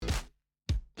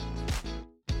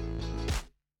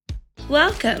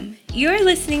Welcome. You're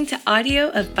listening to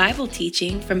audio of Bible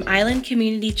teaching from Island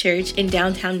Community Church in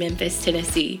downtown Memphis,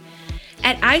 Tennessee.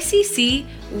 At ICC,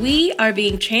 we are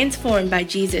being transformed by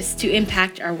Jesus to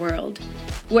impact our world.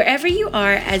 Wherever you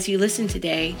are as you listen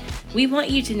today, we want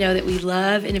you to know that we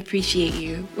love and appreciate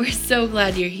you. We're so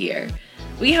glad you're here.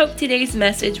 We hope today's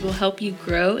message will help you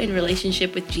grow in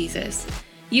relationship with Jesus.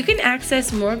 You can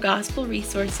access more gospel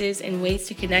resources and ways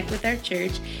to connect with our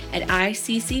church at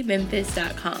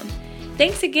iccmemphis.com.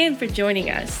 Thanks again for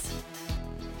joining us.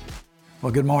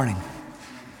 Well, good morning.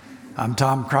 I'm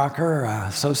Tom Crocker,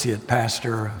 Associate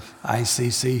Pastor of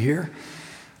ICC here.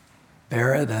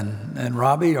 Barrett and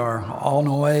Robbie are all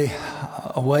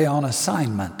away on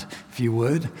assignment, if you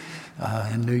would,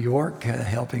 in New York,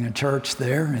 helping a church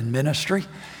there in ministry.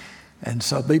 And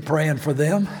so be praying for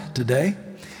them today.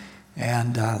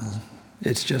 And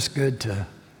it's just good to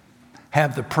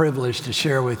have the privilege to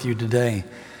share with you today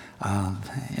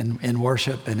in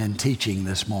worship and in teaching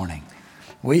this morning.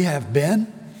 We have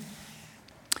been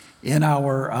in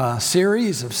our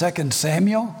series of 2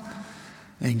 Samuel,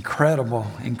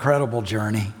 incredible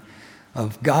journey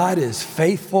of God is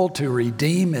faithful to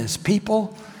redeem his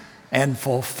people and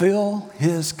fulfill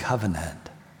his covenant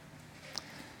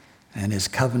and his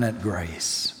covenant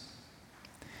grace.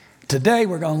 Today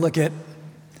we're going to look at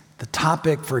the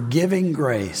topic forgiving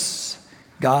grace,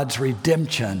 God's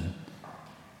redemption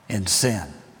in sin.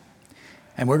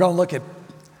 And we're going to look at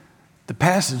the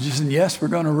passages, and yes, we're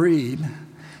going to read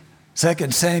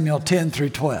 2 Samuel 10 through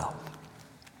 12.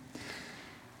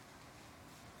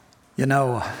 You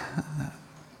know,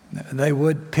 they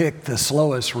would pick the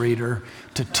slowest reader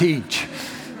to teach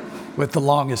with the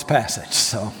longest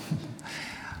passage.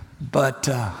 But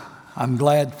I'm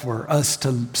glad for us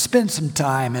to spend some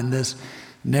time in this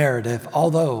narrative,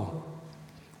 although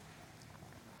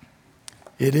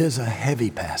it is a heavy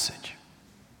passage.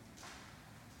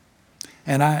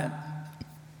 And I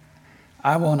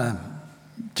want to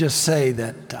just say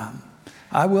that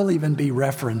I will even be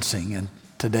referencing in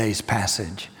today's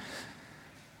passage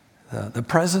the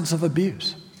presence of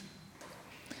abuse.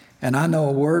 And I know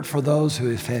a word for those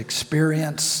who have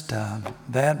experienced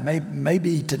that.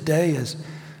 Maybe today is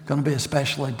going to be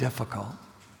especially difficult.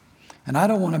 And I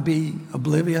don't want to be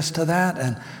oblivious to that,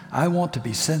 and I want to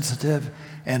be sensitive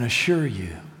and assure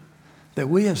you that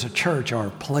we as a church are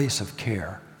a place of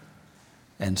care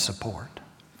and support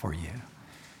for you.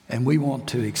 And we want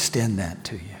to extend that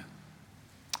to you.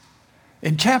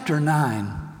 In chapter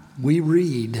 9, we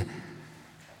read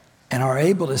and are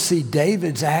able to see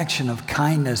David's action of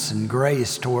kindness and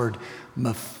grace toward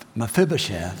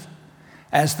Mephibosheth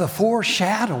as the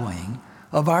foreshadowing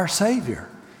of our Savior,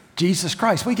 Jesus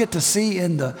Christ. We get to see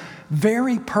in the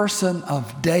very person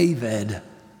of David,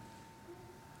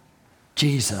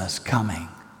 Jesus coming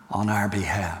on our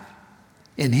behalf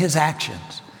in his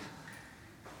actions.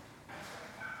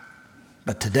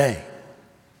 But today,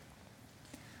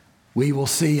 we will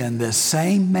see in this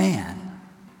same man,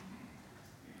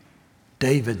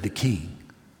 David the king,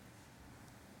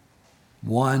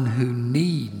 one who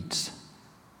needs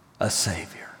a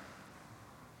Savior.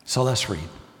 So let's read,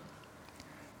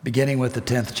 beginning with the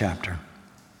 10th chapter.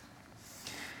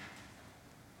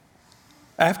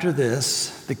 After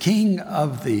this, the king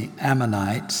of the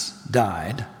Ammonites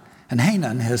died, and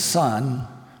Hanun, his son,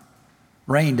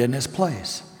 reigned in his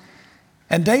place.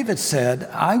 And David said,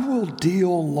 I will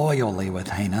deal loyally with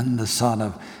Hanun, the son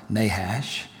of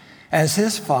Nahash, as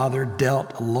his father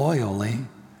dealt loyally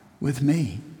with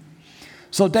me.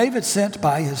 So David sent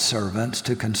by his servants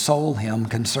to console him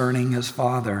concerning his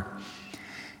father.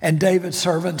 And David's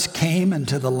servants came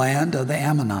into the land of the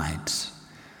Ammonites.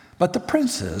 But the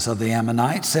princes of the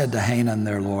Ammonites said to Hanun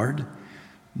their lord,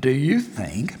 do you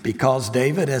think, because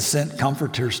David has sent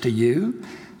comforters to you,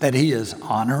 that he is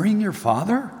honoring your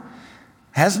father?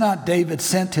 Has not David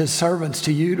sent his servants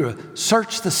to you to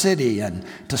search the city and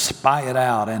to spy it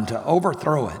out and to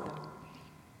overthrow it?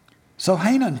 So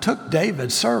Hanun took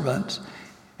David's servants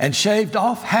and shaved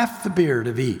off half the beard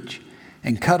of each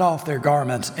and cut off their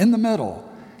garments in the middle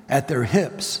at their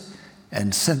hips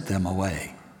and sent them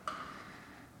away.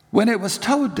 When it was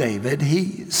told David,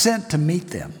 he sent to meet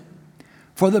them,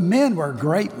 for the men were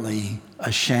greatly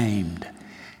ashamed.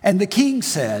 And the king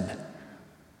said,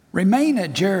 remain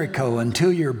at Jericho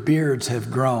until your beards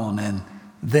have grown, and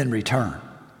then return.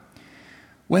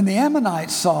 When the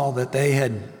Ammonites saw that they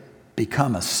had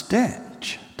become a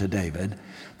stench to David,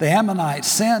 the Ammonites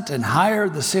sent and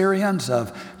hired the Syrians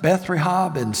of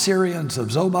Beth-rehob and Syrians of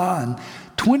Zobah and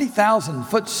 20,000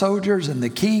 foot soldiers, and the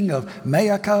king of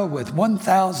Maacah with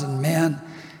 1,000 men,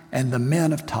 and the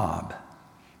men of Tob,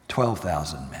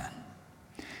 12,000 men.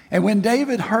 And when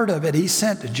David heard of it, he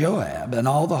sent Joab and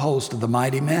all the host of the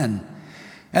mighty men.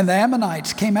 And the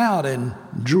Ammonites came out and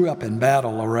drew up in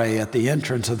battle array at the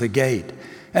entrance of the gate.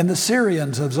 And the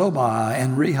Syrians of Zobah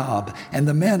and Rehob and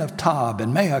the men of Tob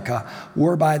and Maacah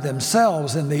were by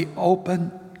themselves in the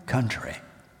open country.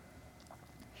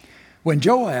 When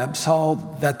Joab saw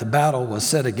that the battle was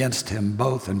set against him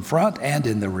both in front and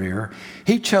in the rear,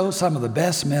 he chose some of the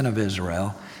best men of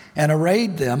Israel and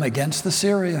arrayed them against the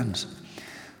Syrians.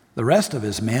 The rest of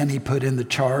his men he put in the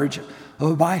charge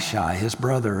of Abishai, his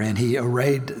brother, and he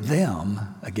arrayed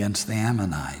them against the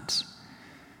Ammonites.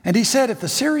 And he said, if the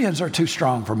Syrians are too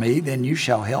strong for me, then you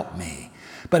shall help me.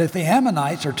 But if the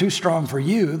Ammonites are too strong for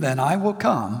you, then I will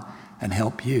come and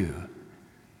help you.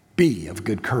 Be of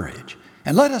good courage,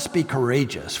 and let us be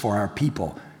courageous for our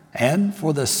people and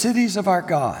for the cities of our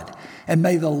God, and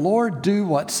may the Lord do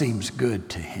what seems good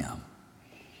to him.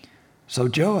 So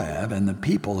Joab and the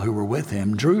people who were with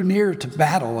him drew near to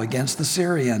battle against the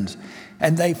Syrians,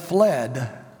 and they fled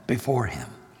before him.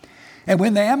 And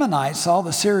when the Ammonites saw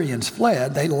the Syrians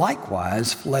fled, they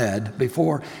likewise fled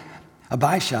before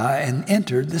Abishai and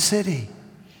entered the city.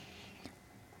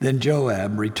 Then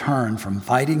Joab returned from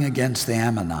fighting against the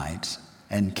Ammonites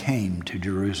and came to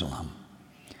Jerusalem.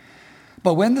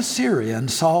 But when the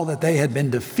Syrians saw that they had been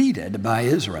defeated by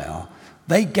Israel,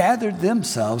 they gathered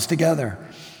themselves together.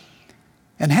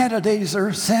 And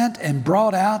Hadadezer sent and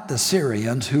brought out the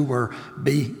Syrians who were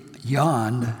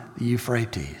beyond the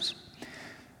Euphrates.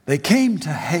 They came to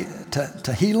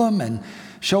Helam and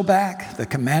Shobach, the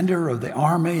commander of the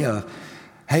army of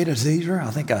Hadadezer.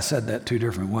 I think I said that two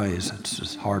different ways. It's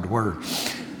just a hard word.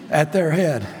 At their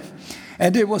head.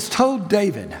 And it was told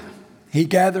David. He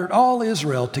gathered all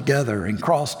Israel together and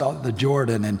crossed the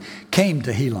Jordan and came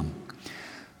to Helam.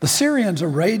 The Syrians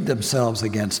arrayed themselves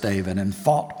against David and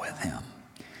fought with him.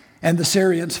 And the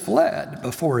Syrians fled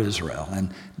before Israel.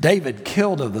 And David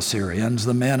killed of the Syrians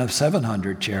the men of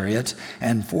 700 chariots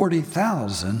and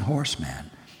 40,000 horsemen,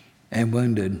 and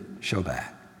wounded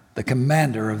Shobach, the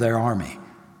commander of their army,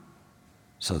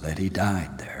 so that he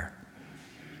died there.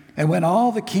 And when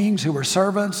all the kings who were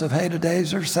servants of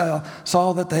Hadadezer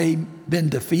saw that they'd been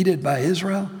defeated by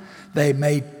Israel, they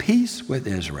made peace with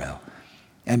Israel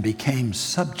and became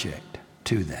subject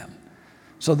to them.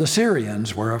 So the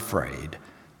Syrians were afraid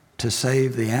to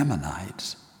save the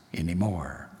Ammonites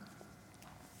anymore.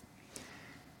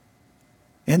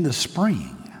 In the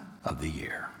spring of the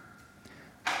year,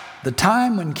 the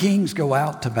time when kings go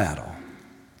out to battle,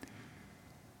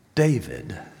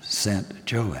 David sent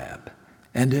Joab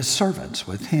and his servants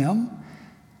with him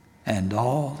and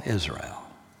all Israel.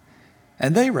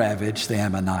 And they ravaged the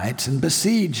Ammonites and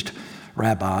besieged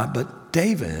Rabbah, but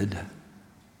David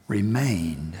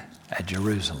remained at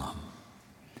Jerusalem.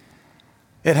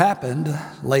 It happened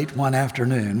late one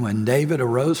afternoon when David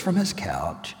arose from his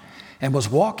couch and was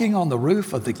walking on the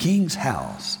roof of the king's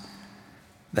house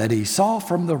that he saw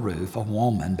from the roof a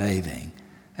woman bathing,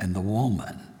 and the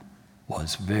woman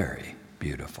was very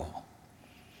beautiful.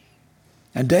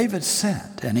 And David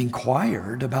sent and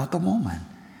inquired about the woman.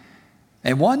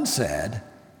 And one said,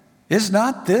 "Is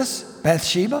not this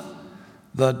Bathsheba,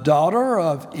 the daughter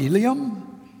of Eliam,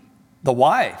 the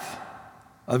wife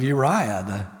of Uriah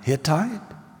the Hittite?"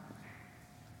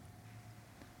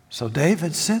 So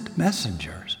David sent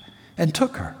messengers and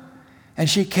took her, and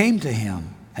she came to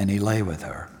him, and he lay with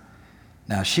her.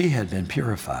 Now she had been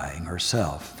purifying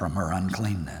herself from her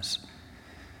uncleanness.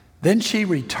 Then she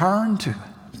returned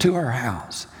to her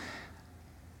house,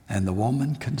 and the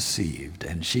woman conceived,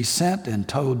 and she sent and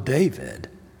told David,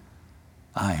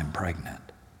 "I am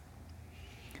pregnant."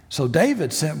 So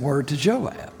David sent word to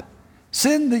Joab,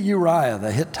 "Send me Uriah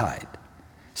the Hittite."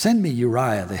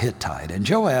 And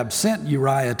Joab sent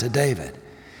Uriah to David.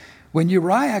 When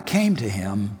Uriah came to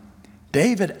him,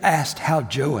 David asked how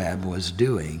Joab was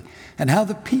doing, and how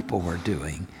the people were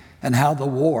doing, and how the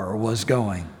war was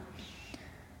going.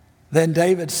 Then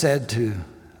David said to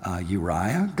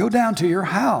Uriah, "Go down to your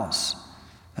house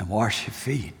and wash your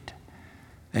feet."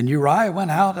 And Uriah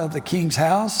went out of the king's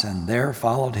house, and there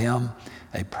followed him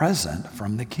a present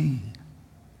from the king.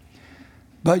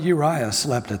 But Uriah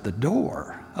slept at the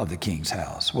door of the king's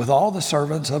house with all the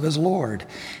servants of his lord,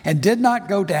 and did not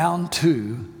go down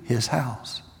to his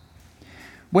house.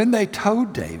 When they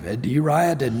told David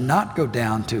Uriah did not go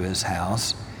down to his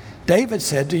house, David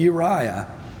said to Uriah,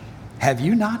 "Have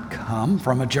you not come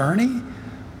from a journey?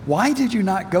 Why did you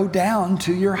not go down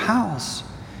to your house?"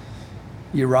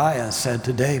 Uriah said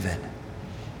to David,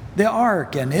 "The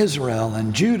ark and Israel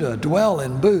and Judah dwell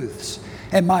in booths,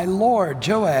 and my lord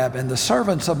Joab and the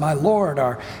servants of my lord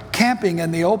are camping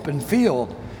in the open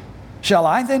field. Shall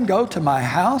I then go to my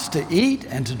house to eat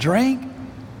and to drink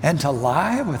and to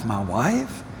lie with my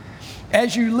wife?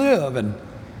 As you live and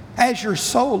as your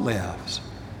soul lives,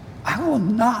 I will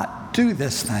not do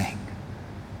this thing."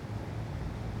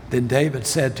 Then David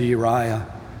said to Uriah,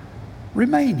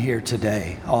 "Remain here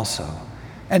today also,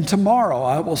 and tomorrow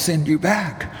I will send you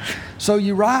back." So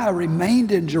Uriah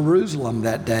remained in Jerusalem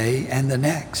that day and the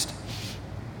next.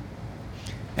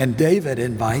 And David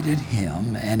invited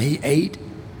him, and he ate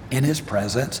in his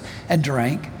presence and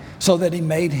drank, so that he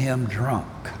made him drunk.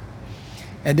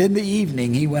 And in the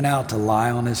evening he went out to lie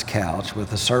on his couch with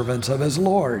the servants of his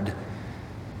Lord.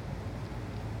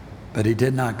 But he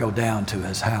did not go down to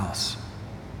his house.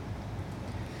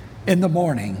 In the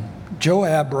morning,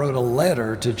 Joab wrote a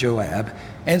letter to Joab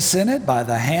and sent it by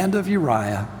the hand of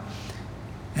Uriah.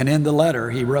 And in the letter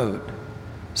he wrote,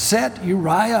 "Set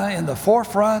Uriah in the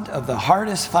forefront of the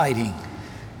hardest fighting,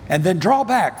 and then draw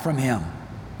back from him,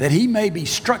 that he may be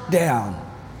struck down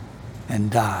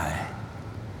and die."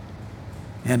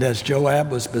 And as Joab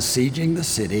was besieging the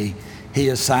city, he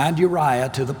assigned Uriah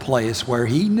to the place where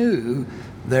he knew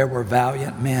there were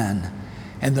valiant men.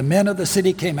 And the men of the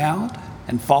city came out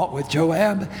and fought with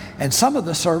Joab, and some of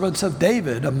the servants of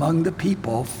David among the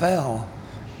people fell.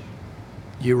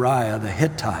 Uriah the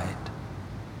Hittite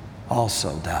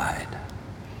also died.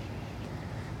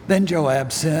 Then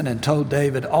Joab sent and told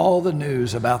David all the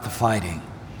news about the fighting.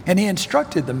 And he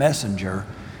instructed the messenger,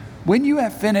 "When you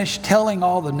have finished telling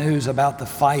all the news about the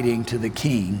fighting to the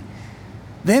king,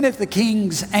 then if the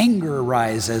king's anger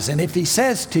rises, and if he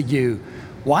says to you,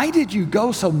 'Why did you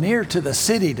go so near to the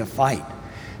city to fight?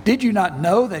 Did you not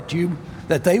know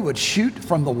that they would shoot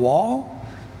from the wall?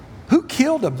 Who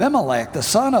killed Abimelech, the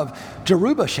son of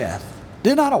Jerubbesheth?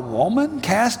 Did not a woman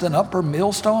cast an upper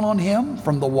millstone on him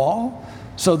from the wall,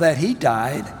 so that he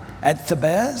died at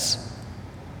Thebez?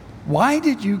 Why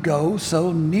did you go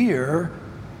so near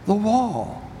the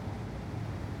wall?'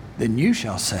 Then you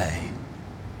shall say,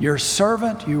 'Your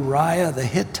servant Uriah the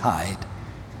Hittite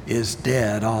is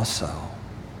dead also.'"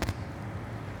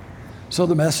 So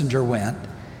the messenger went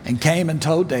and came and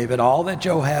told David all that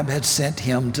Joab had sent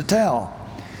him to tell.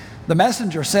 The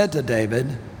messenger said to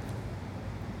David,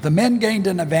 "The men gained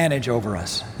an advantage over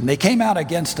us, and they came out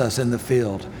against us in the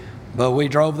field, but we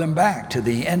drove them back to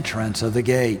the entrance of the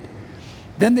gate.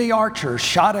 Then the archers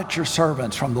shot at your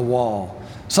servants from the wall.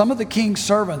 Some of the king's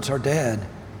servants are dead,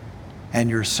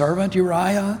 and your servant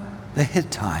Uriah the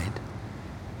Hittite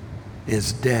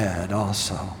is dead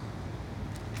also."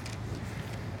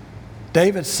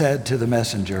 David said to the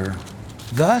messenger,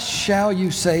 "Thus shall you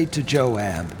say to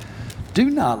Joab, 'Do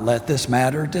not let this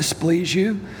matter displease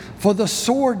you, for the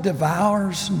sword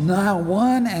devours now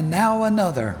one and now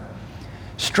another.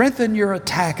 Strengthen your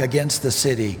attack against the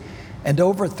city and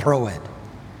overthrow it,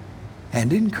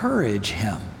 and encourage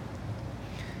him.'"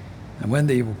 And when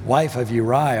the wife of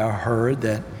Uriah heard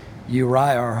that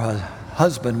Uriah, her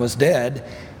husband, was dead,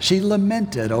 she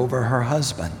lamented over her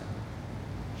husband.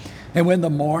 And when the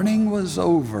mourning was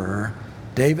over,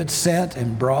 David sent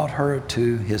and brought her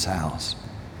to his house.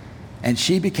 And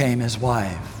she became his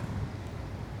wife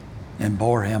and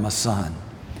bore him a son.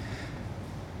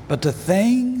 But the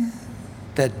thing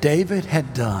that David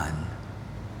had done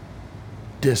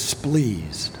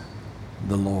displeased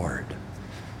the Lord.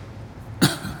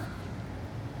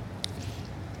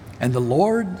 And the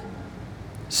Lord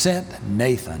sent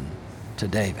Nathan to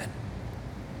David.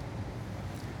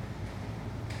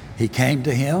 He came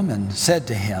to him and said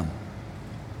to him,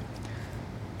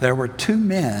 "There were two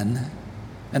men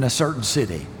in a certain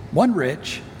city, one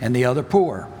rich and the other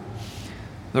poor.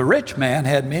 The rich man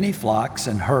had many flocks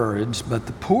and herds, but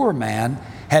the poor man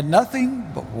had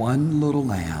nothing but one little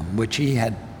lamb, which he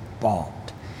had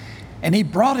bought. And he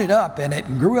brought it up, and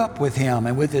it grew up with him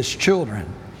and with his children.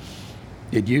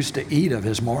 It used to eat of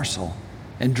his morsel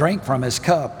and drink from his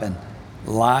cup and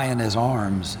lie in his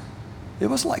arms. It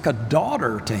was like a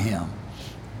daughter to him.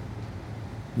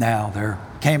 Now there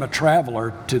came a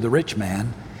traveler to the rich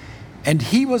man, and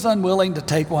he was unwilling to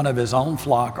take one of his own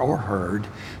flock or herd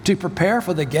to prepare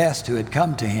for the guest who had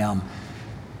come to him.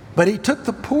 But he took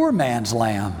the poor man's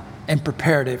lamb and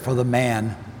prepared it for the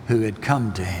man who had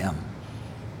come to him.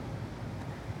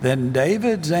 Then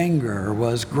David's anger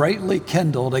was greatly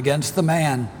kindled against the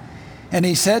man, and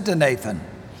he said to Nathan,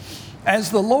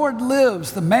 "As the Lord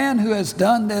lives, the man who has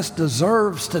done this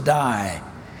deserves to die,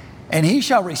 and he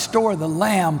shall restore the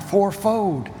lamb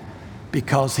fourfold,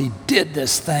 because he did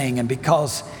this thing and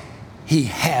because he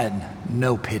had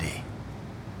no pity."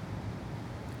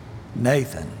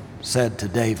 Nathan said to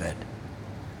David,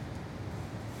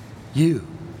 "You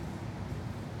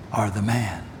are the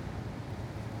man."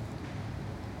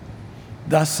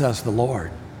 Thus says the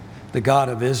Lord, the God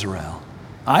of Israel,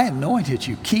 I anointed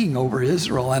you king over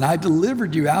Israel, and I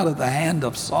delivered you out of the hand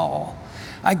of Saul.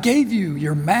 I gave you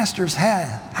your master's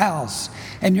house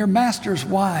and your master's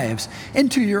wives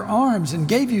into your arms and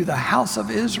gave you the house of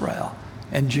Israel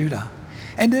and Judah.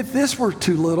 And if this were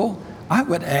too little, I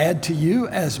would add to you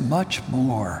as much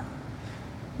more.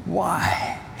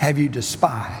 Why have you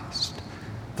despised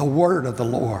the word of the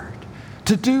Lord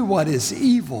to do what is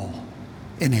evil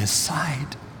in his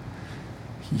sight?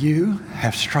 You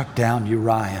have struck down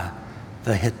Uriah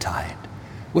the Hittite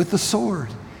with the sword,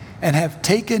 and have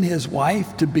taken his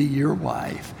wife to be your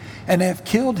wife, and have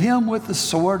killed him with the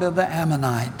sword of the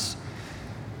Ammonites.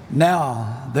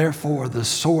 Now, therefore, the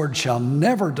sword shall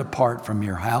never depart from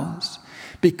your house,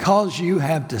 because you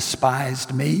have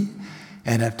despised me,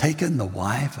 and have taken the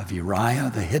wife of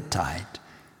Uriah the Hittite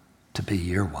to be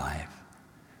your wife.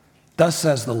 Thus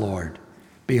says the Lord,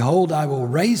 behold, I will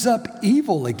raise up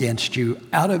evil against you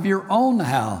out of your own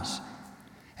house,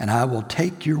 and I will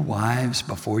take your wives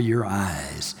before your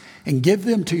eyes, and give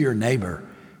them to your neighbor,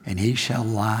 and he shall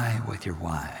lie with your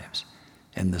wives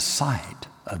in the sight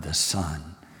of the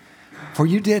sun. For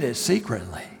you did it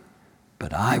secretly,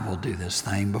 but I will do this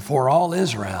thing before all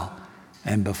Israel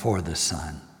and before the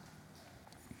sun.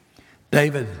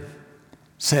 David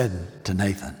said to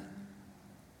Nathan,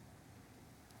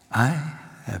 I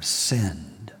have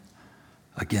sinned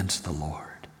against the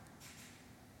Lord.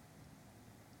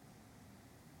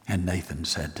 And Nathan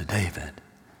said to David,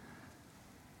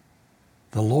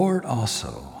 the Lord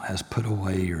also has put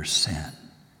away your sin.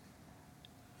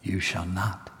 You shall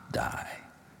not die.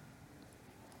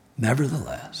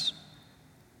 Nevertheless,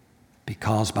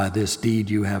 because by this deed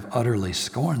you have utterly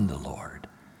scorned the Lord,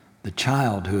 the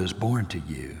child who is born to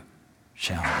you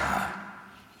shall die.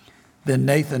 Then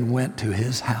Nathan went to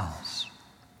his house,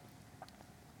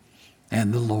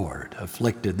 and the Lord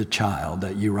afflicted the child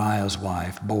that Uriah's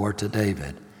wife bore to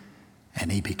David,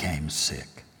 and he became sick.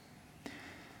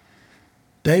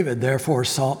 David therefore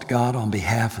sought God on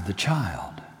behalf of the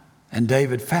child, and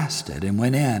David fasted and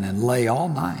went in and lay all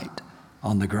night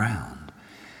on the ground.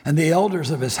 And the elders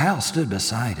of his house stood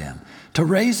beside him to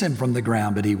raise him from the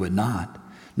ground, but he would not,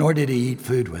 nor did he eat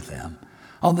food with them.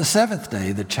 On the seventh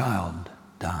day the child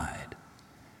died.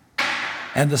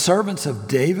 And the servants of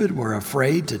David were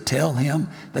afraid to tell him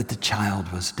that the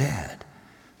child was dead.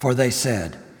 For they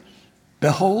said,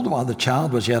 behold, while the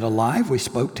child was yet alive, we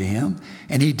spoke to him,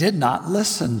 and he did not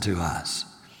listen to us.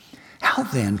 How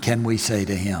then can we say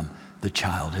to him, the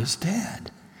child is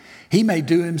dead? He may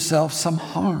do himself some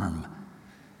harm.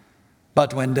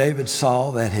 But when David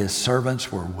saw that his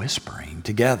servants were whispering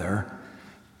together,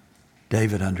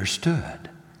 David understood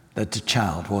that the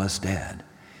child was dead.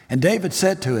 And David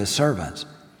said to his servants,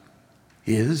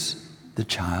 is the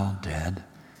child dead?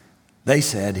 They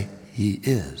said, he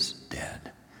is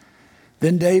dead.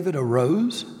 Then David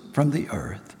arose from the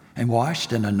earth and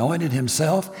washed and anointed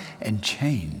himself and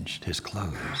changed his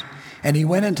clothes. And he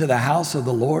went into the house of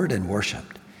the Lord and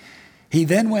worshiped. He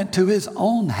then went to his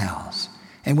own house,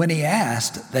 and when he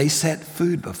asked, they set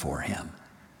food before him,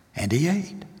 and he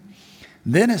ate.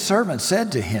 Then his servant said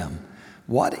to him,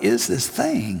 what is this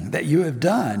thing that you have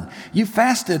done? You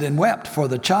fasted and wept for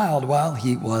the child while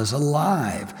he was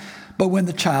alive. But when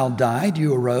the child died,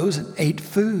 you arose and ate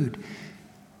food.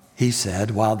 He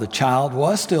said, while the child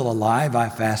was still alive, I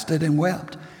fasted and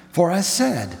wept. For I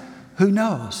said, who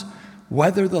knows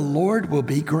whether the Lord will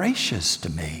be gracious to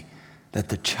me, that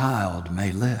the child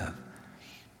may live.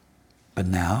 But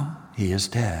now he is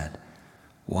dead.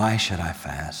 Why should I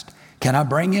fast? Can I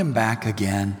bring him back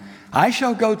again? I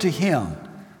shall go to him,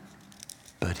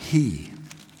 but he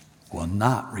will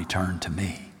not return to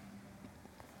me.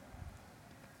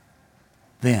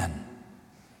 Then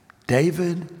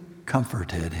David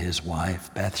comforted his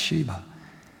wife Bathsheba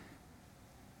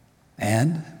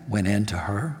and went in to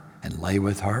her and lay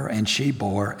with her, and she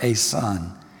bore a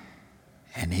son,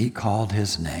 and he called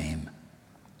his name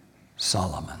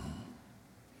Solomon.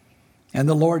 And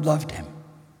the Lord loved him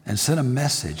and sent a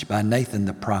message by Nathan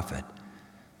the prophet.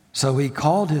 So he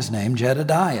called his name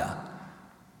Jedediah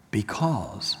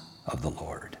because of the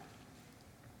Lord.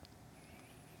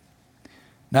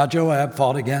 Now Joab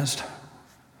fought against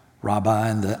Rabbah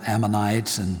and the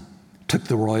Ammonites and took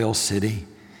the royal city.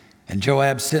 And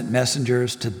Joab sent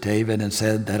messengers to David and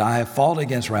said that I have fought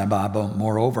against Rabbah, but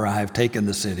moreover I have taken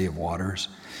the city of waters.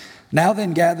 Now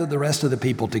then gather the rest of the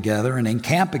people together and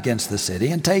encamp against the city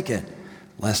and take it,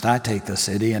 lest I take the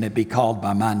city and it be called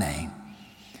by my name.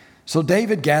 So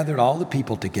David gathered all the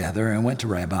people together and went to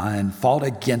Rabbah and fought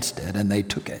against it, and they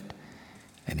took it.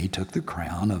 And he took the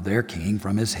crown of their king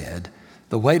from his head,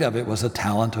 The weight of it was a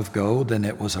talent of gold, and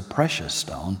it was a precious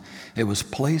stone. It was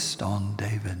placed on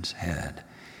David's head.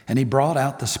 And he brought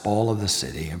out the spoil of the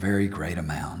city, a very great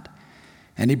amount.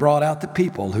 And he brought out the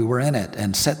people who were in it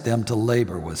and set them to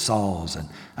labor with saws and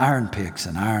iron picks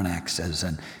and iron axes,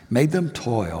 and made them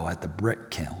toil at the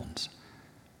brick kilns.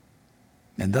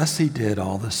 And thus he did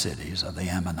all the cities of the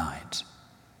Ammonites.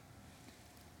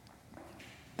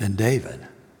 Then David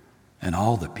and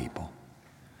all the people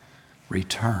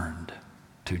returned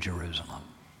to Jerusalem.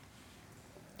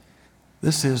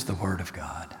 This is the word of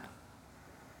God.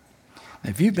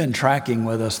 If you've been tracking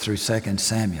with us through 2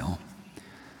 Samuel,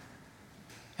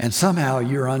 and somehow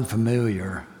you're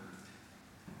unfamiliar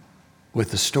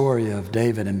with the story of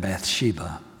David and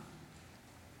Bathsheba,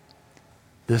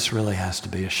 this really has to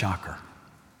be a shocker.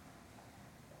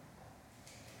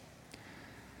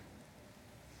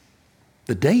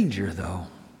 The danger, though,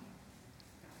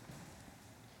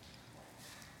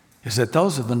 is that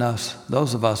those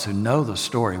of us who know the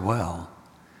story well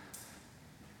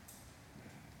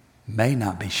may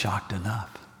not be shocked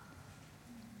enough.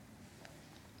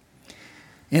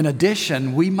 In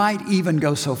addition, we might even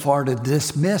go so far to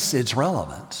dismiss its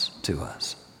relevance to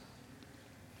us.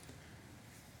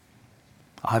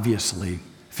 Obviously,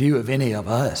 few, if any of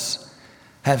us,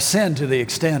 have sinned to the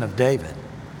extent of David.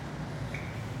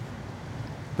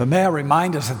 But may I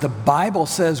remind us that the Bible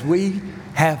says we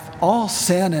have all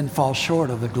sinned and fall short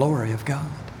of the glory of God.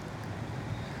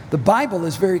 The Bible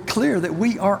is very clear that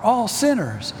we are all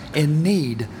sinners in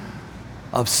need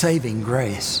of saving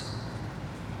grace.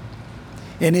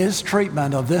 In his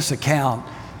treatment of this account,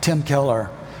 Tim Keller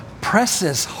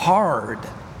presses hard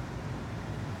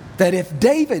that if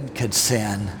David could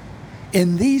sin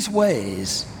in these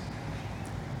ways,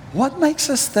 what makes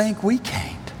us think we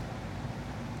can't?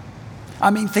 I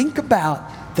mean, think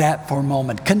about that for a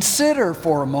moment. Consider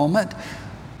for a moment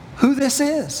who this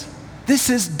is. This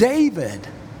is David.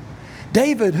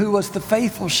 David, who was the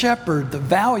faithful shepherd, the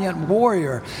valiant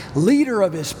warrior, leader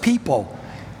of his people,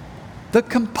 the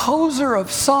composer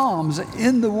of psalms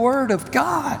in the Word of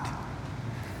God.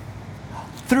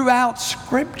 Throughout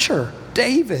Scripture,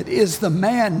 David is the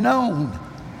man known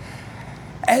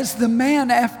as the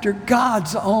man after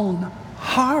God's own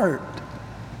heart.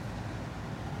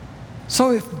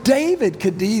 So if David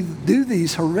could do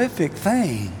these horrific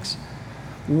things,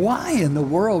 why in the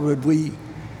world would we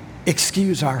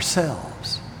excuse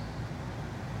ourselves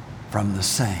from the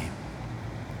same?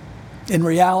 In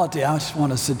reality, I just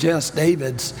want to suggest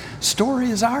David's story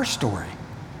is our story.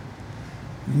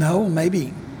 No,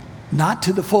 maybe not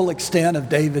to the full extent of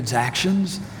David's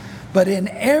actions, but in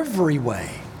every way,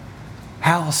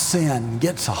 how sin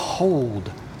gets a hold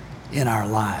in our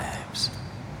lives.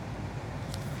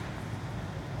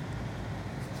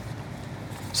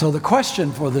 So the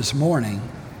question for this morning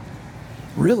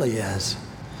really is,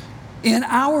 in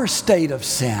our state of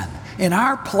sin, in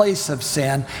our place of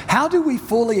sin, how do we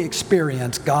fully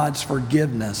experience God's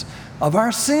forgiveness of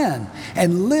our sin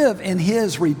and live in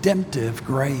His redemptive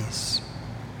grace?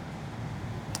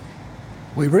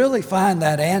 We really find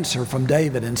that answer from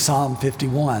David in Psalm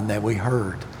 51 that we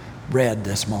read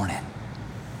this morning.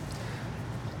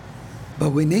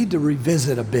 But we need to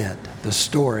revisit a bit the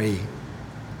story,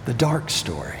 the dark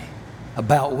story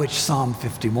about which Psalm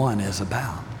 51 is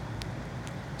about.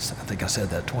 I think I said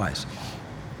that twice.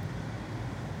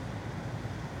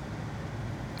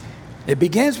 It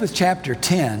begins with chapter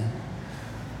 10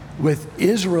 with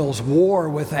Israel's war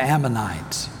with the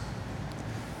Ammonites,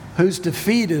 whose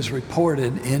defeat is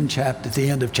reported at the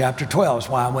end of chapter 12. That's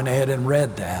why I went ahead and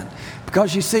read that.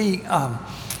 Because you see,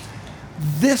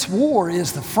 this war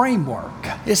is the framework.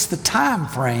 It's the time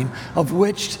frame of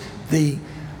which the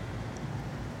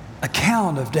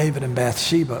account of David and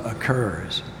Bathsheba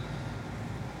occurs.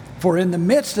 For in the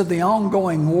midst of the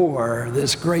ongoing war,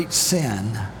 this great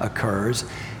sin occurs.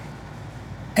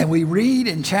 And we read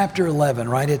in chapter 11,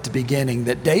 right at the beginning,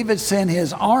 that David sent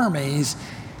his armies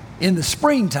in the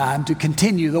springtime to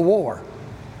continue the war.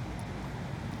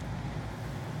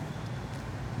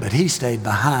 But he stayed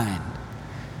behind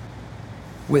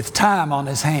with time on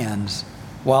his hands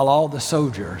while all the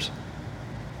soldiers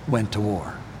went to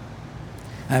war.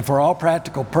 And for all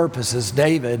practical purposes,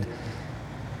 David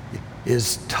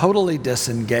is totally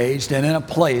disengaged and in a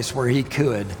place where he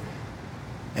could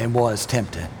and was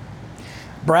tempted.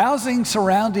 Browsing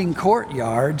surrounding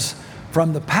courtyards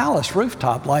from the palace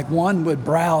rooftop like one would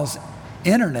browse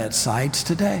internet sites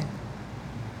today.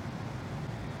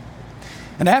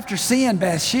 And after seeing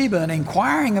Bathsheba and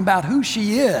inquiring about who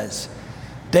she is,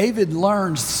 David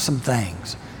learns some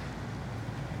things.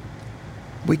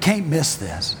 We can't miss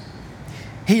this.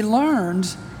 He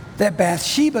learns that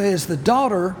Bathsheba is the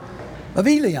daughter of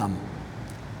Eliam,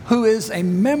 who is a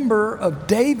member of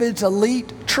David's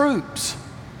elite troops.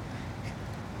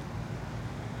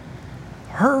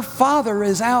 Her father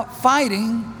is out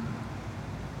fighting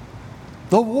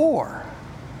the war.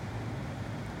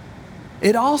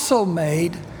 It also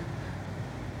made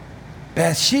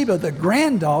Bathsheba the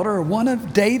granddaughter of one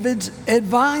of David's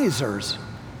advisors.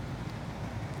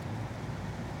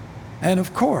 And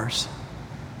of course,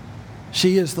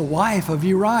 she is the wife of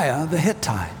Uriah the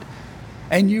Hittite.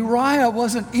 And Uriah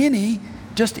wasn't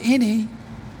just any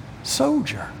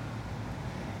soldier.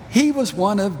 He was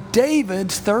one of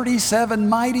David's 37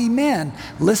 mighty men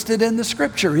listed in the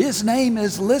scripture. His name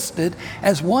is listed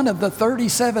as one of the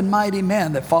 37 mighty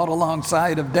men that fought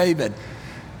alongside of David.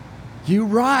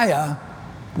 Uriah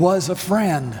was a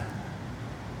friend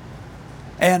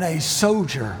and a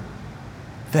soldier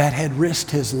that had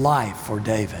risked his life for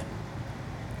David.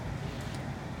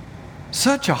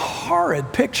 Such a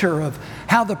horrid picture of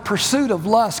how the pursuit of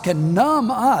lust can numb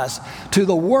us to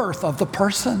the worth of the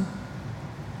person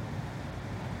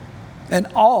and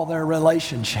all their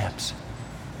relationships.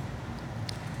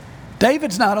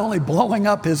 David's not only blowing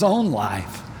up his own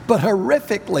life, but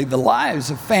horrifically the lives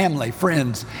of family,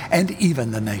 friends, and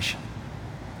even the nation.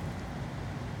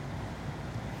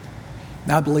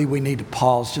 Now, I believe we need to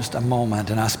pause just a moment,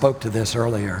 and I spoke to this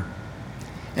earlier,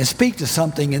 and speak to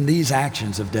something in these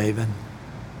actions of David.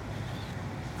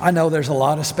 I know there's a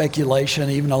lot of speculation,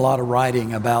 even a lot of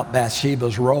writing about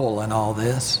Bathsheba's role in all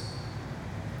this.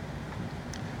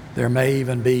 There may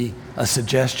even be a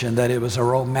suggestion that it was a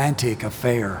romantic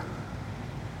affair.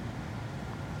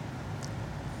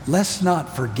 Let's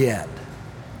not forget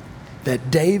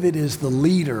that David is the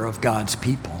leader of God's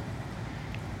people,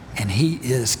 and he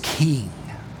is king.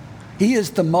 He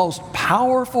is the most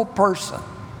powerful person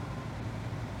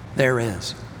there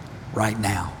is right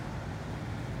now.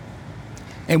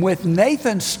 And with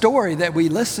Nathan's story that we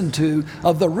listened to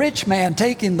of the rich man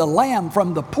taking the lamb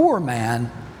from the poor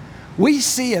man, we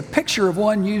see a picture of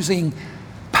one using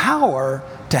power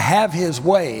to have his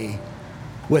way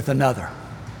with another.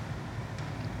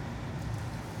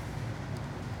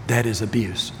 That is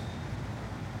abuse.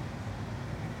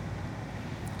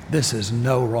 This is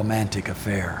no romantic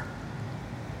affair.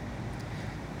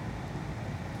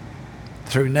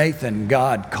 Through Nathan,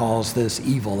 God calls this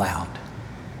evil out.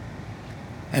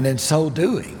 And in so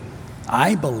doing,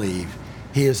 I believe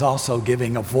he is also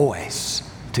giving a voice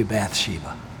to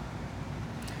Bathsheba,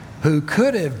 who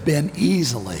could have been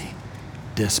easily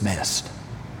dismissed.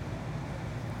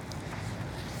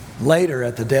 Later,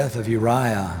 at the death of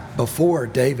Uriah, before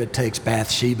David takes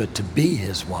Bathsheba to be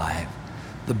his wife,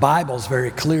 the Bible's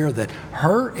very clear that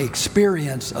her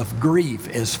experience of grief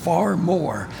is far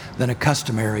more than a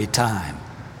customary time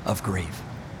of grief.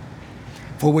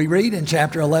 For we read in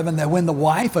chapter 11 that when the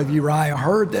wife of Uriah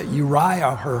heard that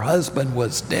Uriah, her husband,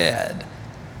 was dead,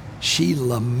 she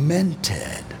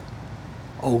lamented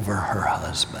over her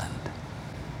husband.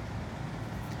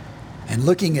 And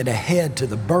looking ahead to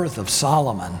the birth of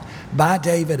Solomon by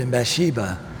David and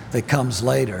Bathsheba that comes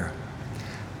later,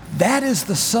 that is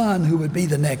the son who would be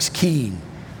the next king.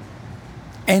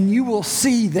 And you will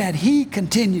see that he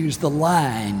continues the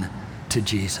line to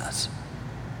Jesus.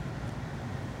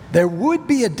 There would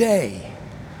be a day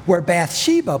where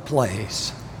Bathsheba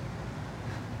plays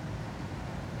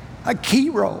a key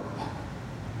role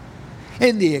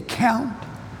in the account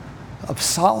of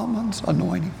Solomon's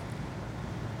anointing.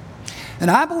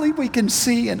 And I believe we can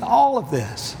see in all of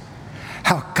this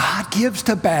how God gives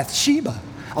to Bathsheba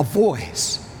a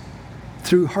voice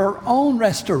through her own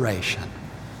restoration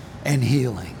and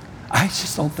healing. I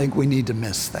just don't think we need to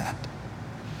miss that.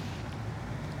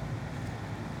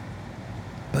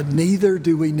 But neither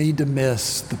do we need to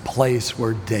miss the place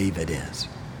where David is.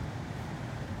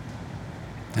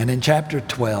 And in chapter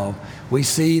 12, we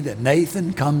see that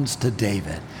Nathan comes to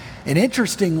David. And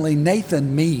interestingly,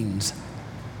 Nathan means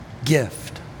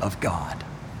gift of God.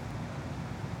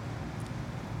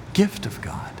 Gift of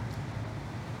God.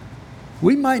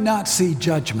 We might not see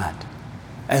judgment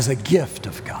as a gift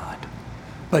of God,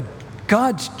 but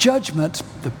God's judgments,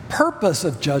 the purpose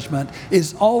of judgment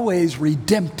is always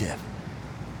redemptive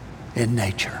in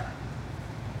nature.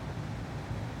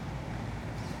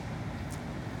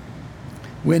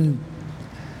 When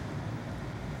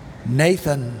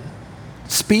Nathan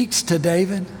speaks to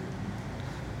David,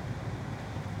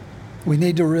 we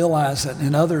need to realize that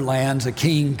in other lands a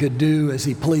king could do as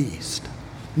he pleased.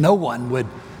 No one would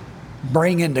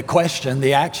bring into question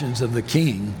the actions of the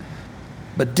king.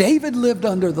 But David lived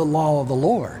under the law of the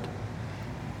Lord.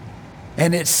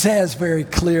 And it says very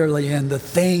clearly, and the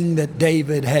thing that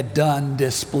David had done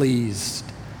displeased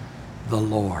the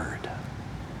Lord.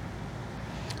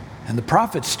 And the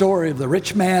prophet's story of the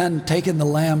rich man taking the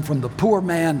lamb from the poor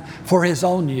man for his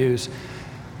own use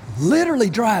literally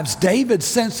drives David's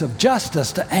sense of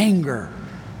justice to anger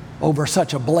over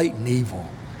such a blatant evil.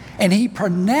 And he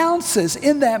pronounces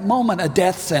in that moment a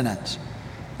death sentence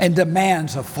and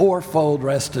demands a fourfold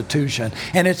restitution.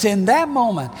 And it's in that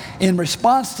moment, in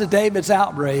response to David's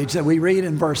outrage, that we read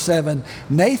in verse 7,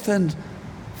 Nathan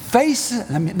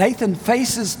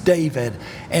faces David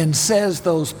and says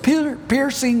those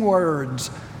piercing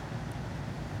words,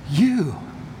 you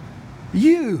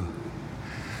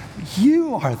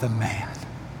are the man.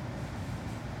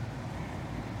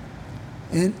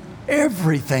 And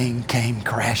everything came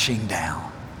crashing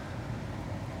down.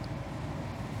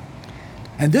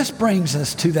 And this brings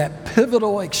us to that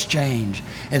pivotal exchange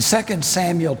in 2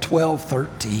 Samuel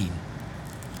 12:13,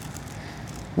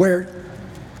 where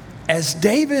as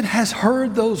David has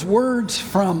heard those words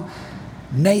from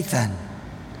Nathan,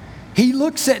 he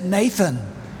looks at Nathan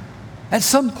at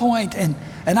some point, and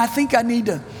I think I need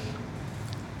to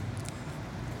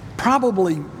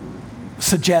probably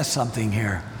suggest something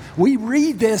here. We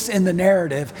read this in the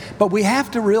narrative, but we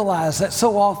have to realize that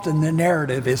so often the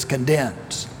narrative is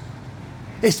condensed.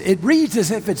 It reads as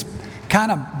if it's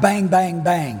kind of bang, bang,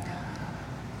 bang.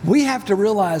 We have to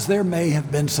realize there may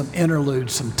have been some interlude,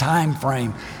 some time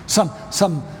frame,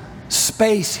 some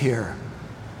space here.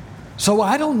 So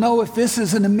I don't know if this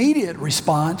is an immediate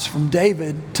response from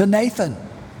David to Nathan.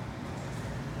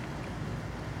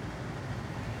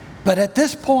 But at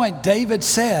this point, David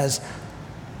says,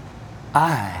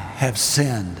 I have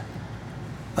sinned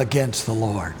against the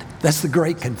Lord. That's the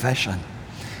great confession.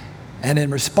 And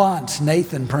in response,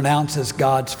 Nathan pronounces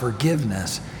God's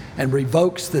forgiveness and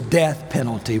revokes the death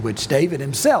penalty which David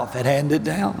himself had handed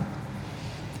down.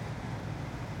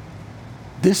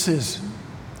 This is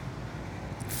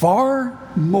far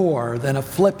more than a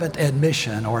flippant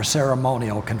admission or a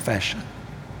ceremonial confession.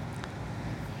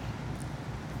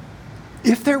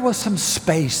 If there was some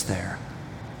space there,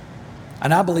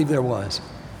 and I believe there was,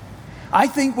 I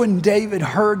think when David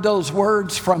heard those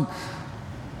words from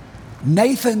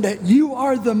Nathan, that you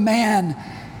are the man,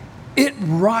 it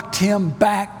rocked him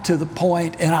back to the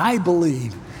point, and I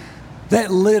believe that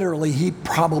literally he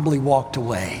probably walked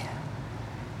away.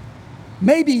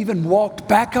 Maybe even walked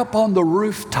back up on the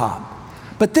rooftop,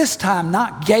 but this time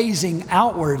not gazing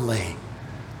outwardly,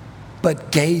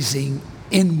 but gazing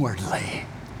inwardly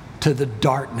to the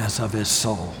darkness of his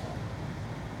soul.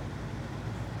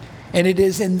 And it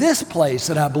is in this place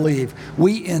that I believe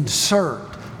we insert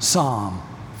Psalm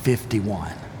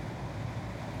 51.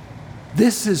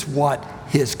 This is what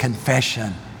his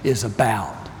confession is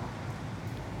about.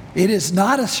 It is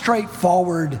not a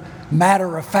straightforward,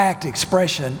 matter-of-fact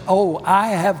expression, oh, I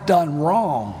have done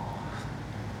wrong.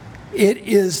 It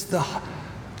is the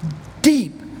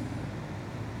deep,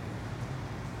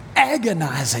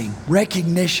 agonizing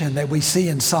recognition that we see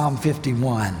in Psalm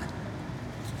 51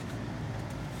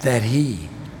 that he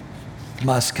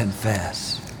must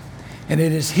confess. And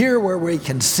it is here where we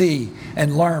can see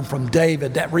and learn from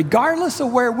David that regardless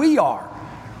of where we are,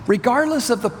 regardless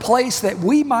of the place that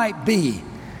we might be,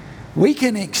 we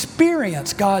can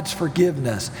experience God's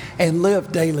forgiveness and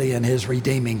live daily in his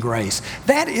redeeming grace.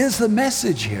 That is the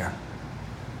message here.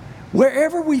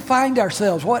 Wherever we find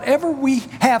ourselves, whatever we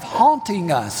have haunting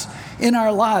us in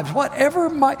our lives, whatever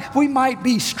we might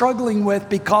be struggling with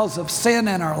because of sin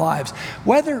in our lives,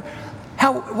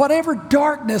 whatever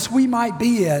darkness we might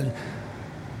be in,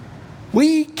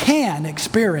 we can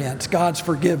experience God's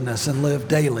forgiveness and live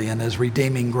daily in his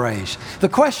redeeming grace. The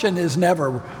question is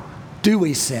never, do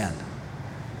we sin?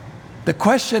 The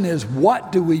question is,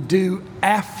 what do we do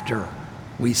after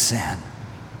we sin?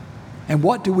 And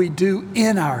what do we do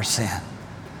in our sin?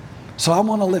 So I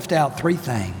want to lift out three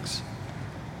things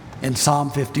in Psalm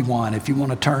 51. If you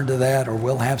want to turn to that, or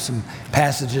we'll have some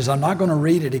passages. I'm not going to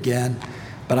read it again,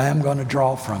 but I am going to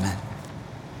draw from it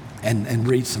and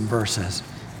read some verses.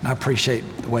 And I appreciate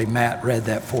the way Matt read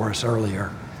that for us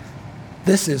earlier.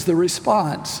 This is the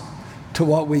response to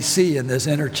what we see in this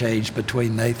interchange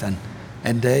between Nathan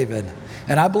and David.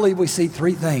 And I believe we see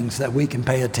three things that we can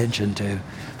pay attention to.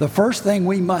 The first thing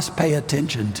we must pay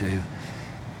attention to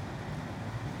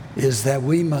is that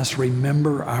we must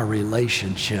remember our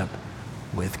relationship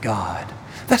with God.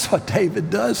 That's what David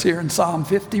does here in Psalm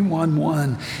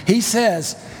 51:1. He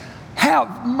says,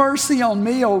 Have mercy on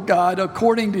me, O God,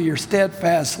 according to your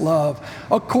steadfast love,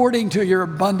 according to your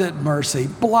abundant mercy.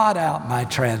 Blot out my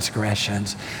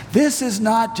transgressions. This is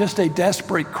not just a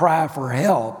desperate cry for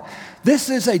help. This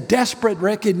is a desperate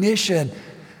recognition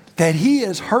that he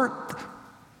has hurt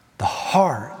the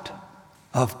heart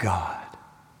of God.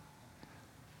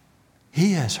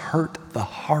 He has hurt the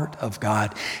heart of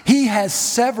God. He has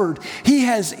severed, he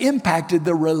has impacted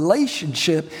the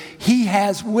relationship he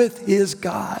has with his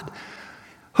God,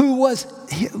 who was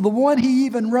the one he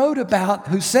even wrote about,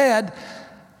 who said,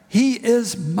 "He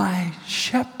is my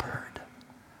shepherd.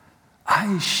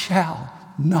 I shall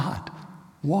not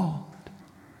want."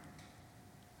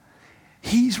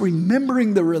 He's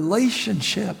remembering the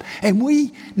relationship, and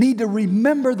we need to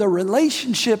remember the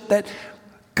relationship that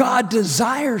God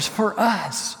desires for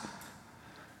us.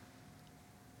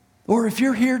 Or if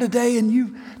you're here today and you're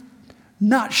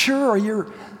not sure, or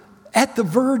you're at the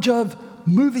verge of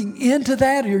moving into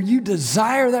that, or you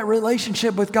desire that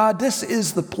relationship with God, this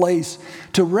is the place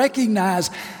to recognize,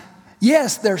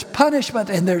 yes, there's punishment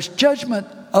and there's judgment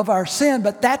of our sin,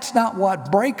 but that's not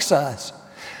what breaks us.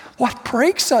 What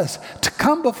breaks us to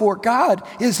come before God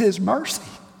is his mercy.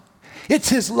 It's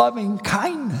his loving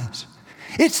kindness.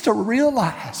 It's to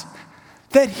realize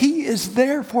that he is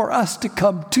there for us to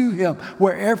come to him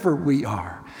wherever we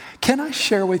are. Can I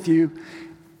share with you,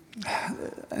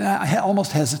 and I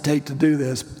almost hesitate to do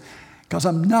this because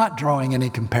I'm not drawing any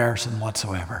comparison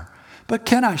whatsoever, but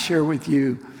can I share with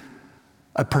you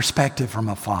a perspective from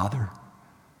a father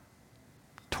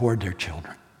toward their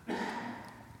children?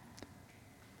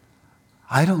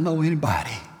 I don't know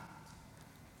anybody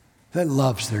that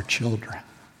loves their children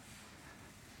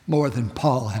more than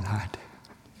Paul and I do.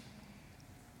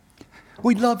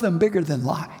 We love them bigger than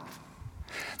life.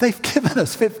 They've given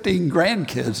us 15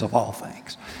 grandkids of all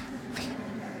things.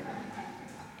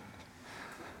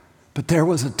 But there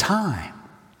was a time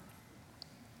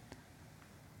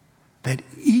that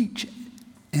each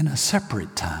in a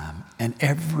separate time, and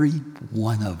every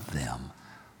one of them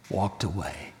walked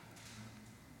away.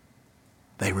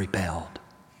 They rebelled.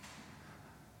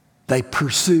 They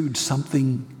pursued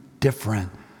something different,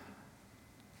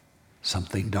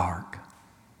 something dark.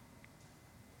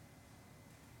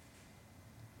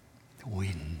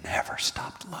 We never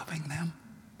stopped loving them.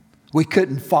 We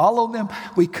couldn't follow them.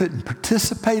 We couldn't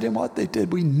participate in what they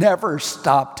did. We never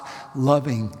stopped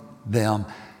loving them.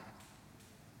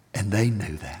 And they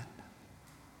knew that.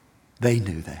 They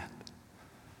knew that.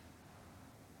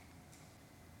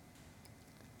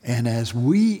 And as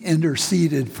we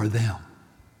interceded for them,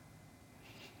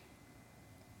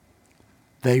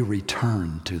 they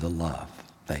returned to the love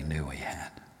they knew we had.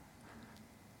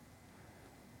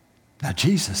 Now,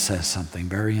 Jesus says something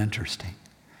very interesting.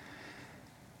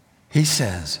 He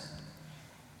says,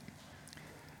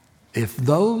 if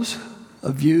those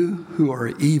of you who are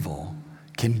evil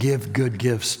can give good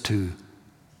gifts to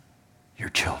your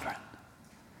children,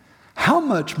 how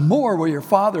much more will your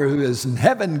Father who is in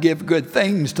heaven give good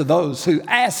things to those who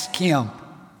ask him?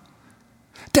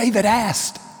 David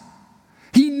asked.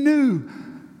 He knew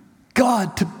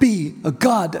God to be a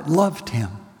God that loved him.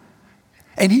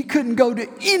 And he couldn't go to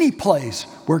any place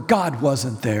where God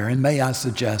wasn't there. And may I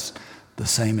suggest the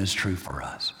same is true for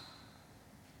us.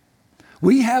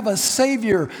 We have a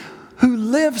Savior who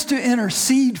lives to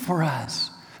intercede for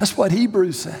us. That's what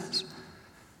Hebrews says.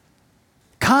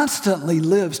 Constantly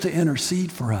lives to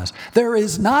intercede for us. There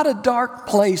is not a dark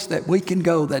place that we can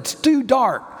go that's too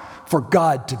dark for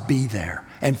God to be there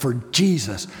and for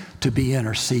Jesus to be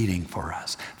interceding for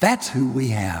us. That's who we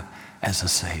have as a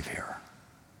Savior.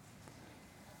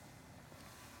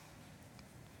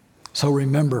 So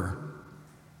remember,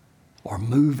 or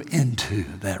move into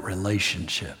that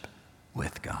relationship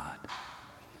with God.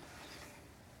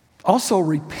 Also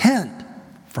repent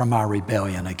from our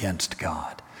rebellion against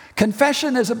God.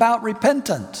 Confession is about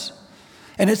repentance.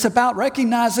 And it's about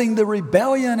recognizing the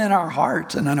rebellion in our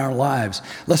hearts and in our lives.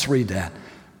 Let's read that.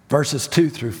 Verses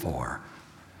 2-4.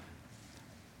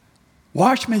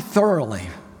 Wash me thoroughly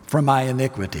from my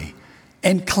iniquity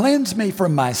and cleanse me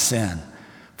from my sin.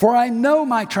 For I know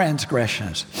my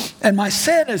transgressions, and my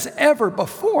sin is ever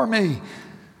before me.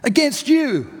 Against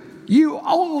you, you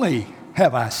only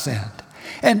have I sinned,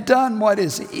 and done what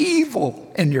is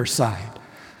evil in your sight,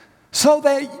 so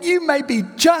that you may be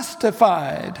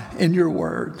justified in your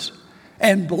words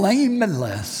and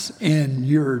blameless in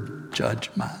your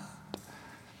judgment.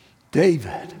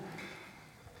 David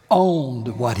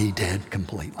owned what he did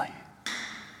completely.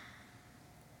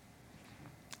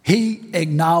 He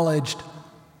acknowledged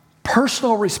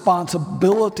personal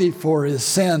responsibility for his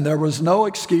sin. There was no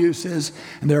excuses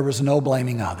and there was no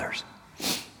blaming others.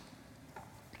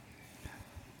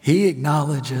 He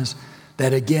acknowledges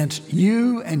that against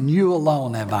you and you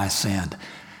alone have I sinned.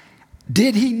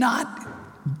 Did he not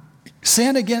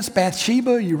sin against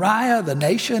Bathsheba, Uriah, the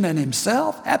nation, and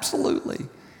himself? Absolutely.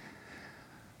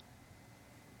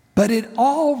 But it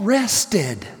all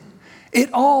rested.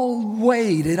 It all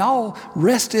weighed. It all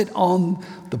rested on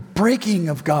the breaking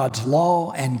of God's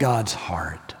law and God's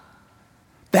heart.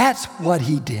 That's what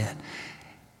he did.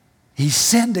 He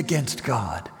sinned against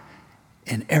God,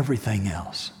 and everything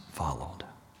else followed.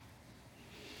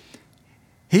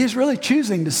 He is really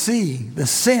choosing to see the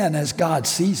sin as God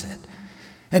sees it.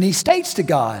 And he states to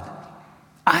God,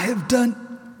 I have done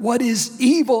what is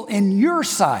evil in your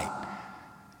sight.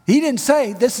 He didn't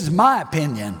say, this is my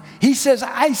opinion. He says,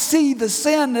 I see the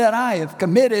sin that I have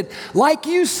committed like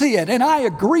you see it, and I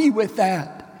agree with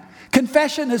that.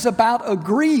 Confession is about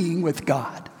agreeing with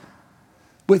God,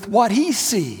 with what he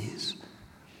sees.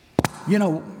 You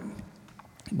know,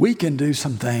 we can do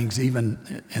some things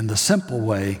even in the simple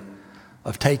way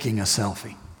of taking a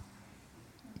selfie.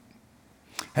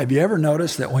 Have you ever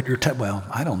noticed that when you're, well,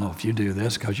 I don't know if you do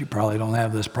this because you probably don't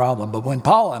have this problem, but when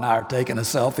Paula and I are taking a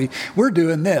selfie, we're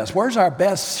doing this. Where's our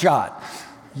best shot?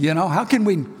 You know, how can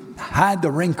we hide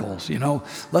the wrinkles? You know,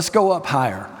 let's go up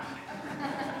higher.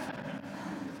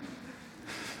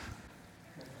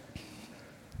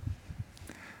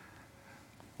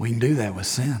 We can do that with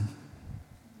sin.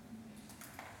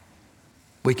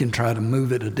 We can try to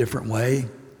move it a different way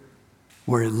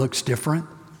where it looks different.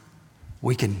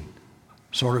 We can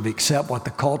sort of accept what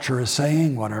the culture is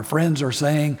saying, what our friends are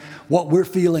saying, what we're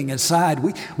feeling inside.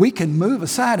 We can move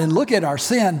aside and look at our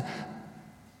sin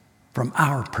from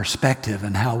our perspective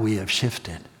and how we have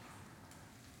shifted.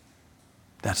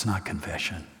 That's not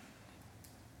confession.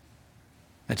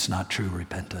 It's not true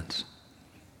repentance.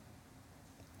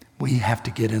 We have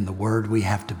to get in the Word. We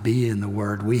have to be in the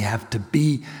Word. We have to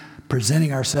be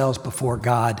presenting ourselves before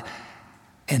God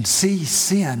and see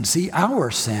sin, see our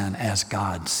sin as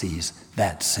God sees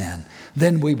that sin.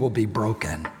 Then we will be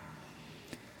broken.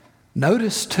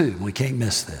 Notice too, we can't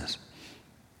miss this.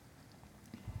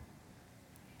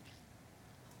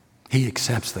 He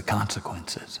accepts the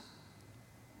consequences.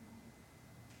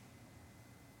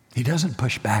 He doesn't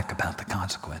push back about the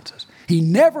consequences. He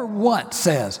never once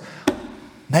says,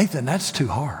 Nathan, that's too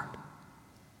hard.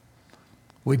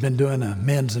 We've been doing a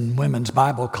men's and women's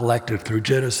Bible collective through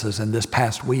Genesis, and this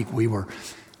past week we were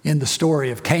in the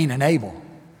story of Cain and Abel.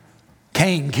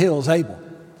 Cain kills Abel.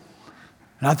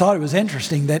 And I thought it was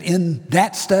interesting that in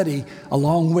that study,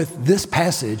 along with this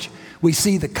passage, we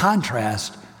see the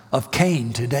contrast of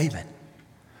Cain to David.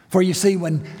 For you see,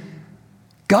 when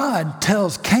God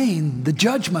tells Cain the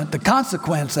judgment, the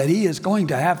consequence that he is going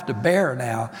to have to bear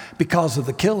now because of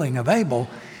the killing of Abel,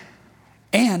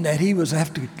 and that he was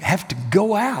have to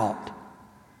go out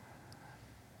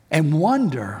and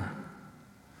wonder.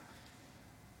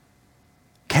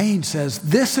 Cain says,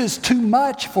 this is too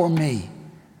much for me.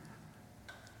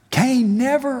 Cain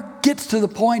never gets to the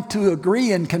point to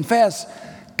agree and confess,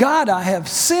 God, I have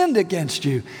sinned against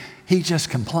you. He just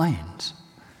complains.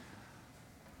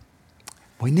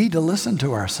 We need to listen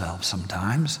to ourselves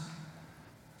sometimes.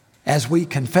 As we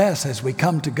confess, as we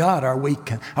come to God, are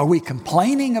we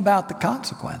complaining about the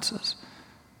consequences?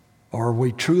 Or are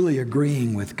we truly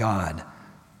agreeing with God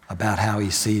about how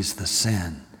he sees the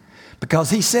sin?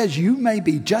 Because he says you may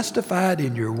be justified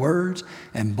in your words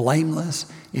and blameless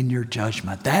in your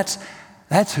judgment.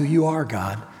 That's who you are,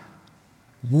 God.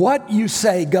 What you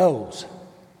say goes,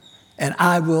 and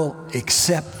I will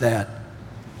accept that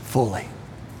fully.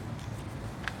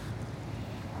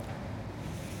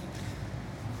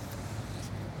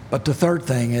 But the third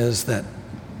thing is that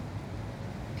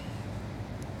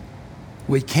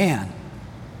we can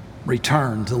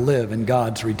return to live in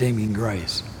God's redeeming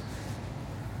grace.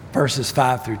 Verses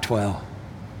 5 through 12.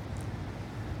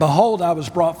 Behold, I was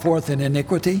brought forth in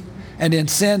iniquity, and in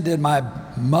sin did my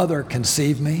mother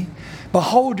conceive me.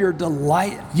 Behold, you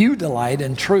delight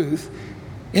in truth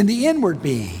in the inward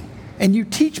being, and you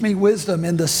teach me wisdom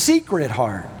in the secret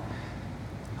heart.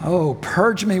 Oh,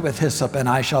 purge me with hyssop, and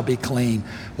I shall be clean.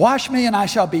 Wash me, and I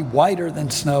shall be whiter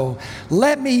than snow.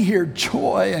 Let me hear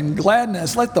joy and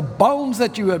gladness. Let the bones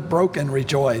that you have broken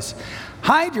rejoice.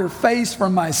 Hide your face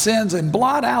from my sins and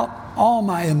blot out all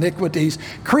my iniquities.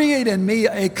 Create in me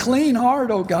a clean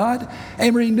heart, O God,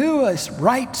 and renew a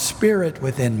right spirit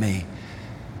within me.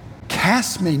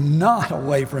 Cast me not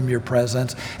away from your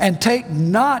presence, and take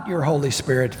not your Holy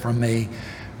Spirit from me.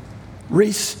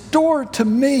 Restore to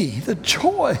me the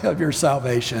joy of your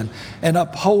salvation, and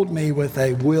uphold me with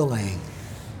a willing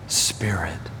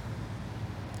spirit.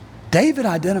 David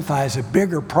identifies a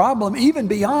bigger problem even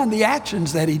beyond the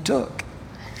actions that he took.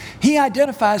 He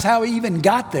identifies how he even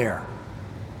got there.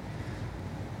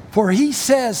 For he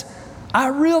says, I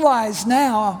realize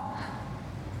now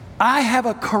I have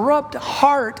a corrupt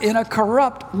heart in a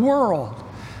corrupt world.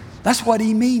 That's what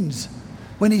he means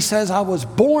when he says, I was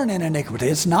born in iniquity.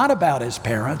 It's not about his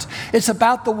parents. It's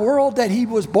about the world that he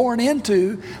was born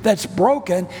into that's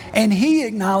broken. And he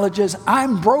acknowledges,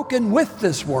 I'm broken with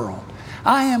this world.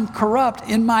 I am corrupt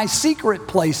in my secret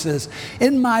places.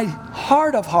 In my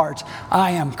heart of hearts,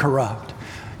 I am corrupt.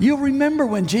 You'll remember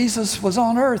when Jesus was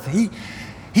on earth,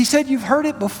 he said, you've heard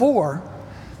it before,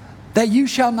 that you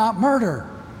shall not murder.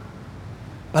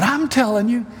 But I'm telling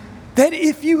you that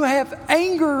if you have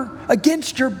anger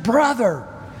against your brother,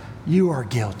 you are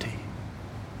guilty.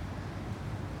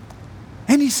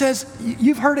 And he says,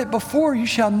 you've heard it before, you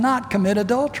shall not commit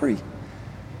adultery.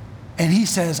 And he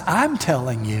says, I'm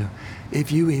telling you,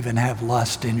 if you even have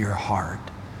lust in your heart,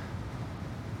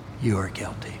 you are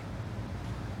guilty.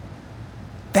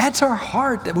 That's our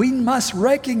heart, that we must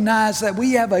recognize that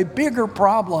we have a bigger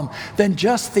problem than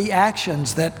just the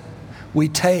actions that we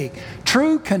take.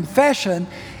 True confession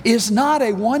is not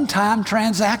a one-time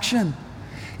transaction.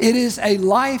 It is a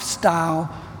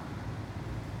lifestyle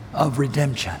of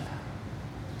redemption.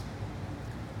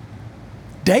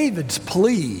 David's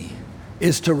plea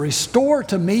is to restore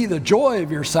to me the joy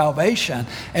of your salvation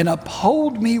and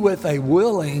uphold me with a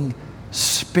willing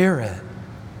spirit.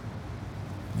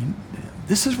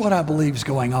 This is what I believe is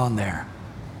going on there.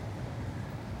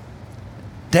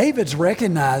 David's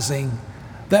recognizing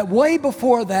that way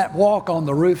before that walk on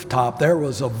the rooftop, there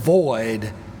was a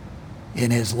void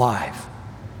in his life.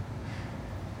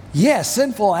 Yes,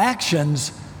 sinful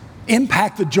actions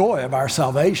impact the joy of our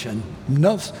salvation,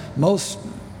 most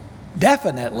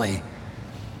definitely.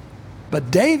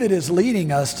 But David is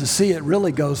leading us to see it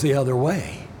really goes the other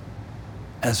way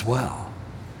as well.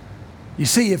 You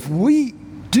see, if we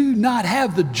do not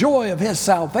have the joy of his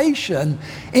salvation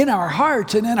in our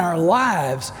hearts and in our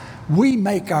lives, we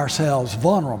make ourselves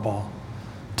vulnerable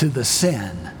to the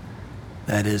sin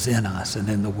that is in us and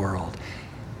in the world.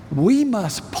 We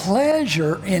must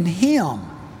pleasure in him.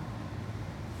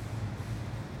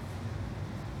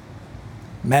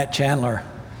 Matt Chandler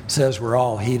says we're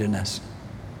all hedonists.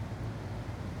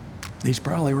 He's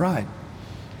probably right.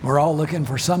 We're all looking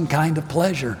for some kind of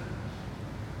pleasure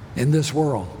in this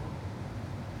world.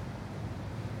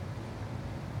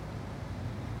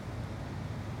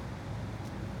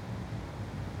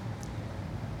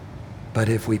 But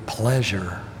if we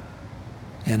pleasure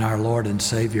in our Lord and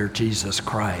Savior Jesus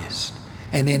Christ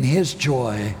and in his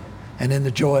joy and in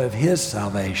the joy of his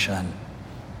salvation,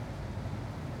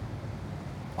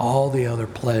 all the other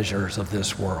pleasures of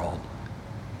this world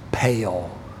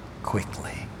pale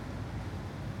quickly.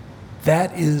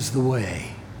 That is the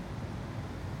way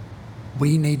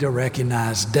we need to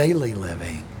recognize daily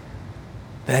living,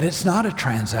 that it's not a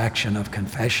transaction of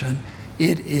confession.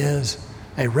 It is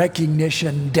a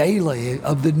recognition daily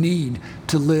of the need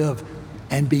to live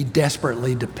and be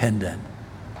desperately dependent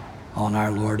on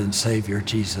our Lord and Savior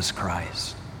Jesus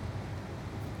Christ.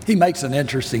 He makes an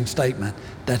interesting statement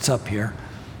that's up here.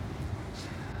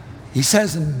 He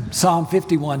says in Psalm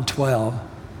 51:12,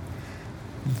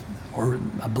 or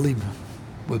I believe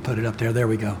we'll put it up there. There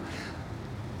we go.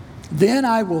 Then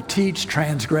I will teach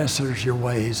transgressors your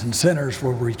ways, and sinners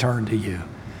will return to you.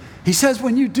 He says,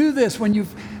 when you do this, when you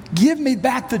give me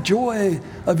back the joy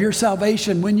of your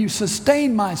salvation, when you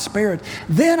sustain my spirit,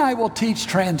 then I will teach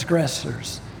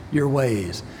transgressors your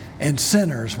ways, and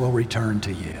sinners will return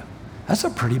to you. That's a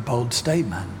pretty bold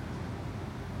statement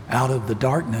out of the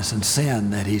darkness and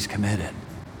sin that he's committed.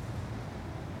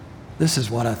 This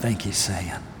is what I think he's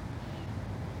saying.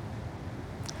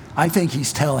 I think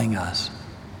he's telling us,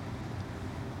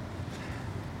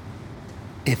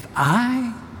 if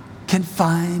I can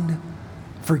find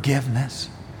forgiveness,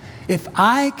 if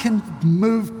I can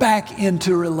move back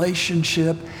into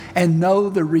relationship and know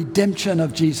the redemption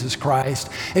of Jesus Christ,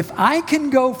 if I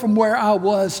can go from where I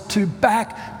was to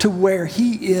back to where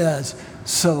he is,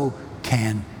 so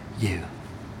can you.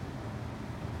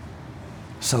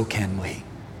 So can we.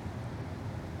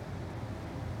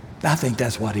 I think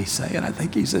that's what he's saying. I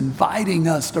think he's inviting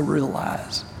us to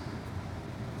realize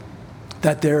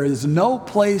that there is no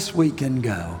place we can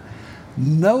go,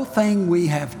 no thing we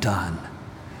have done,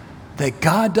 that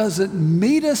God doesn't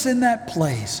meet us in that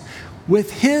place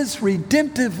with his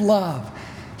redemptive love,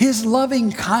 his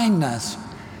loving kindness,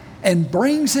 and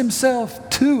brings himself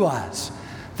to us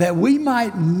that we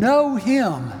might know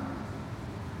him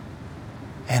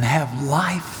and have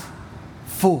life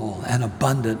full and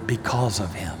abundant because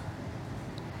of him,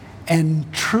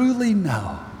 and truly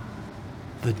know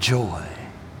the joy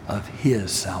of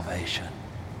His salvation.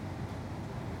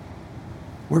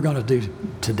 We're going to do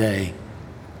today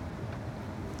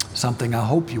something I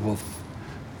hope you will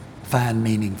find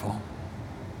meaningful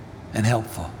and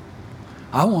helpful.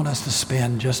 I want us to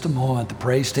spend just a moment. The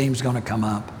praise team's going to come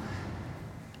up.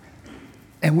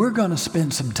 And we're going to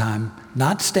spend some time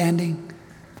not standing,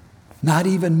 not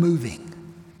even moving,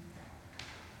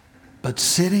 but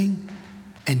sitting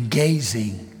and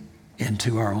gazing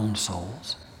into our own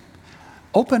souls.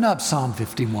 Open up Psalm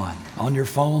 51 on your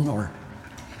phone or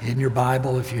in your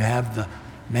Bible if you have the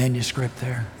manuscript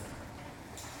there.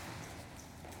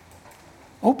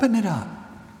 Open it up,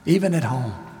 even at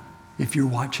home, if you're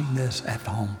watching this at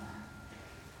home.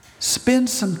 Spend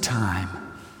some time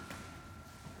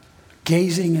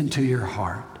gazing into your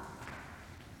heart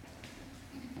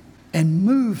and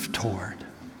move toward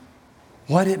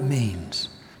what it means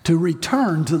to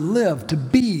return, to live, to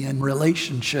be in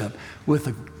relationship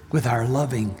with our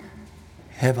loving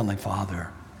Heavenly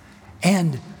Father,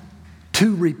 and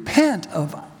to repent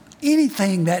of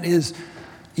anything that is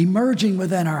emerging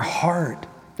within our heart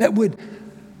that would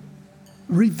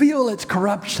reveal its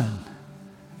corruption.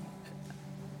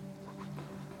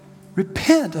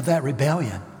 Repent of that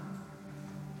rebellion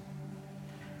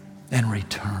and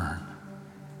return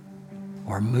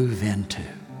or move into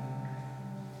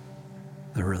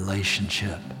the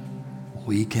relationship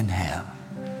we can have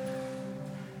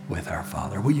with our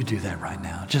Father. Will you do that right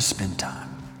now? Just spend time.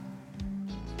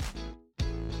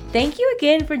 Thank you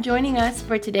again for joining us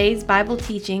for today's Bible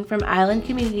teaching from Island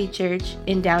Community Church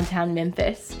in downtown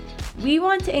Memphis. We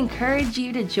want to encourage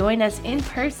you to join us in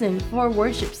person for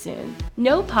worship soon.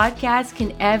 No podcast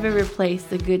can ever replace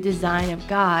the good design of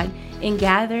God in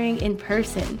gathering in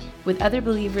person with other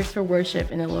believers for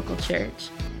worship in the local church.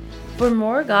 For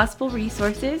more gospel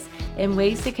resources and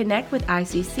ways to connect with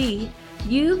ICC,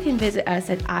 you can visit us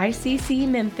at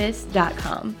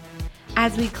iccmemphis.com.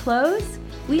 As we close,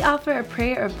 we offer a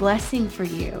prayer of blessing for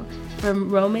you from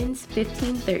Romans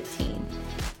 15:13.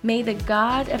 May the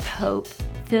God of hope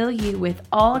fill you with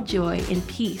all joy and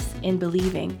peace in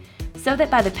believing, so that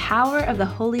by the power of the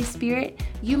Holy Spirit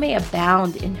you may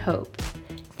abound in hope.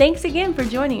 Thanks again for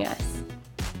joining us.